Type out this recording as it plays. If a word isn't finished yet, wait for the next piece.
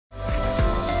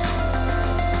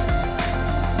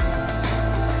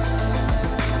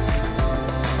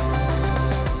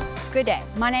Good day,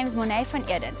 my name is Monet van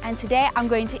Eden and today I'm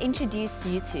going to introduce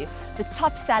you to the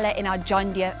top seller in our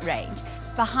John Deere range.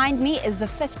 Behind me is the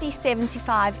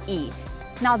 5075E.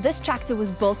 Now this tractor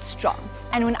was built strong,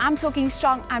 and when I'm talking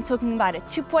strong, I'm talking about a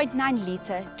 2.9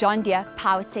 litre John Deere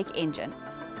PowerTech engine.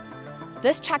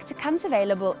 This tractor comes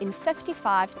available in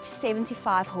 55 to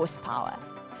 75 horsepower.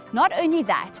 Not only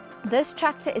that, this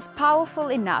tractor is powerful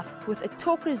enough with a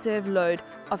torque reserve load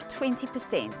of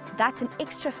 20%. That's an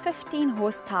extra 15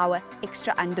 horsepower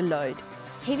extra under load.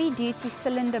 Heavy duty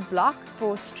cylinder block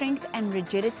for strength and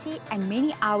rigidity and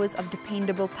many hours of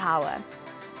dependable power.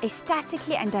 A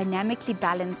statically and dynamically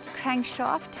balanced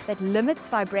crankshaft that limits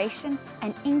vibration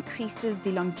and increases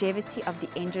the longevity of the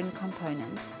engine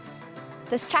components.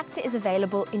 This tractor is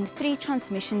available in 3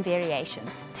 transmission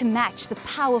variations to match the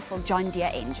powerful John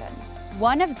Deere engine.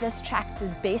 One of this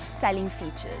tractor's best-selling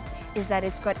features is that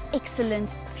it's got excellent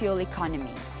fuel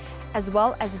economy, as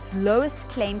well as its lowest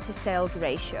claim-to-sales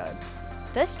ratio.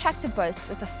 This tractor boasts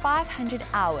with a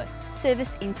 500-hour service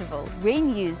interval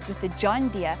when used with the John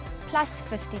Deere Plus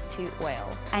 52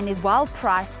 oil, and is well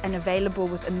priced and available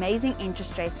with amazing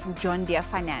interest rates from John Deere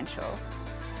Financial.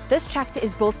 This tractor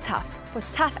is built tough for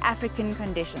tough African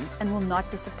conditions and will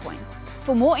not disappoint.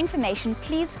 For more information,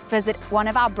 please visit one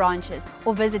of our branches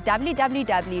or visit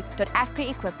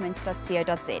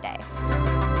www.afgriequipment.co.za.